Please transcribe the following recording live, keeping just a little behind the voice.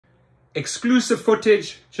Exclusive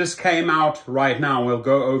footage just came out right now. We'll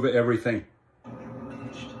go over everything.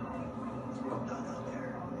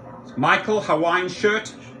 Michael, Hawaiian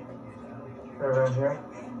shirt. Right here.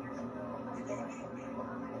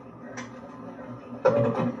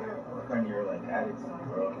 And you're like addicts,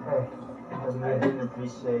 bro. Hey. I didn't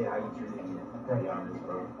appreciate how you treated me, to be honest,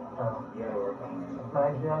 bro. You gotta work on it.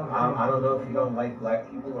 I don't know if you don't like black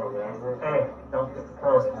people or whatever. Hey, don't get the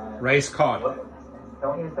color. Race card. What?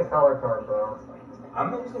 Don't use the color card, bro.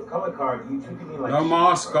 I'm not using the color card. You treated me like No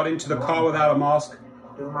mask. Got into the car without a mask.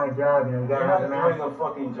 Do my job, you know, you gotta have you're the not doing mask. a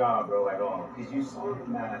fucking job, bro, at all. Because you saw the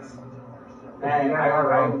mask. Yeah, And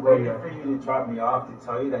I'm I'm waiting for you to drop me off to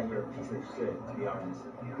tell you that you're a piece of shit, to be honest.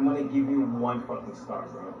 I'm gonna give you 1 fucking star,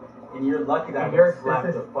 bro. And you're lucky that I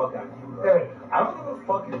slapped the fuck out of you, bro. Hey. I don't give a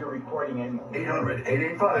fuck if you're recording anything.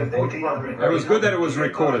 800-885-1400. It was good that it was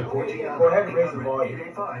recorded. Go ahead and raise the volume.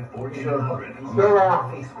 885-1400. Chill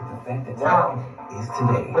out. Faced with the fact that Wow. is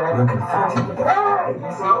today. We're confronted with the fact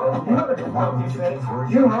that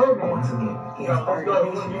You heard me. once again, inspired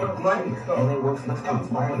nation of this year, and they work to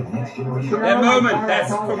inspire the next generation. That moment,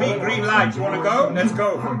 that's for me, green light. You want to go? Let's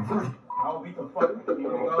go. I'll beat the fuck out of you.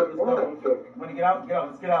 Let's go. When you get out,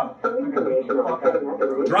 let's get out. I'm gonna beat the fuck out of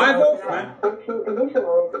you. Drive off, man. To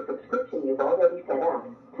initialize the subscription you've already set up,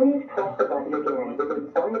 please press the button again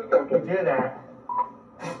within 5 seconds. Do that.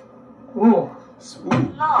 Ooh.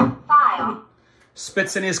 Log file.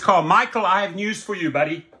 Spits in his car. Michael, I have news for you,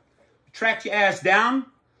 buddy. Track your ass down.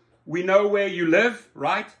 We know where you live,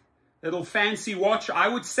 right? Little fancy watch. I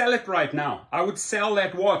would sell it right now. I would sell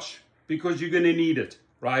that watch because you're going to need it,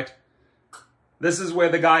 right? This is where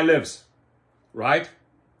the guy lives, right?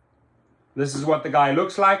 This is what the guy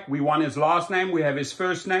looks like. We want his last name. We have his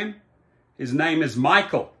first name. His name is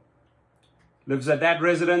Michael. Lives at that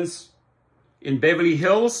residence in Beverly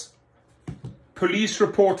Hills. Police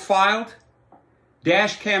report filed.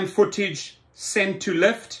 Dash cam footage sent to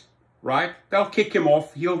Lyft, right? They'll kick him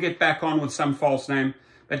off. He'll get back on with some false name.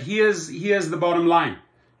 But here's the bottom line.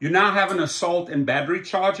 You now have an assault and battery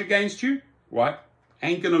charge against you, right?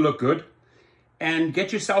 Ain't going to look good. And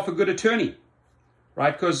get yourself a good attorney,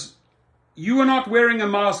 right? Because you were not wearing a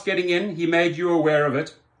mask getting in. He made you aware of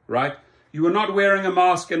it, right? You were not wearing a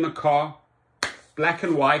mask in the car. Black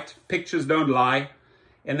and white. Pictures don't lie.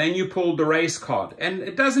 And then you pulled the race card. And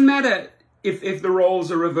it doesn't matter if the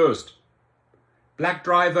roles are reversed. Black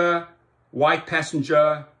driver, white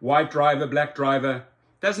passenger, white driver, black driver.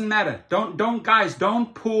 Doesn't matter. Guys,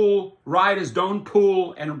 don't pull, riders don't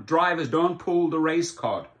pull, and drivers don't pull the race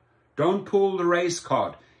card. Don't pull the race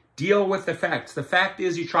card. Deal with the facts. The fact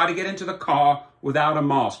is you try to get into the car without a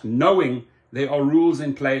mask, knowing there are rules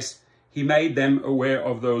in place. He made them aware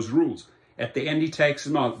of those rules. At the end, he takes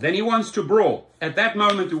them out. Then he wants to brawl. At that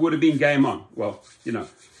moment, it would have been game on. Well, you know,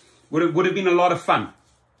 would have been a lot of fun.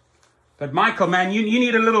 But Michael, man, you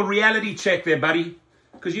need a little reality check there, buddy.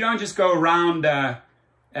 Because you don't just go around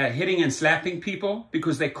hitting and slapping people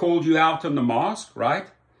because they called you out on the mask, right?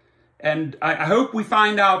 And I hope we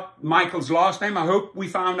find out Michael's last name. I hope we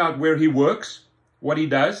found out where he works, what he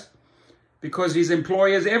does. Because his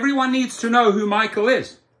employers, everyone needs to know who Michael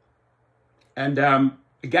is. And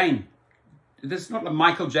again, this is not a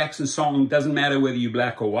Michael Jackson song. It doesn't matter whether you're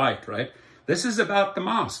black or white, right? This is about the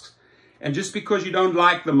masks. And just because you don't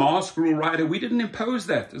like the mask rule, Rider, we didn't impose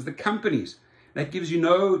that as the companies. That gives you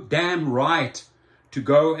no damn right to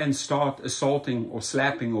go and start assaulting or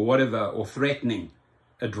slapping or whatever or threatening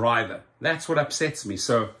a driver. That's what upsets me.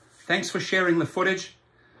 So thanks for sharing the footage.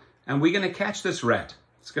 And we're going to catch this rat.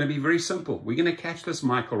 It's going to be very simple. We're going to catch this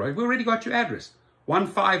Michael, right? We already got your address.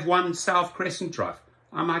 151 South Crescent Drive.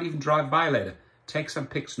 I might even drive by later. Take some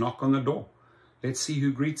pics, knock on the door. Let's see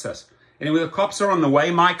who greets us. Anyway, the cops are on the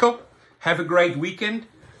way, Michael. Have a great weekend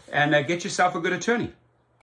and get yourself a good attorney.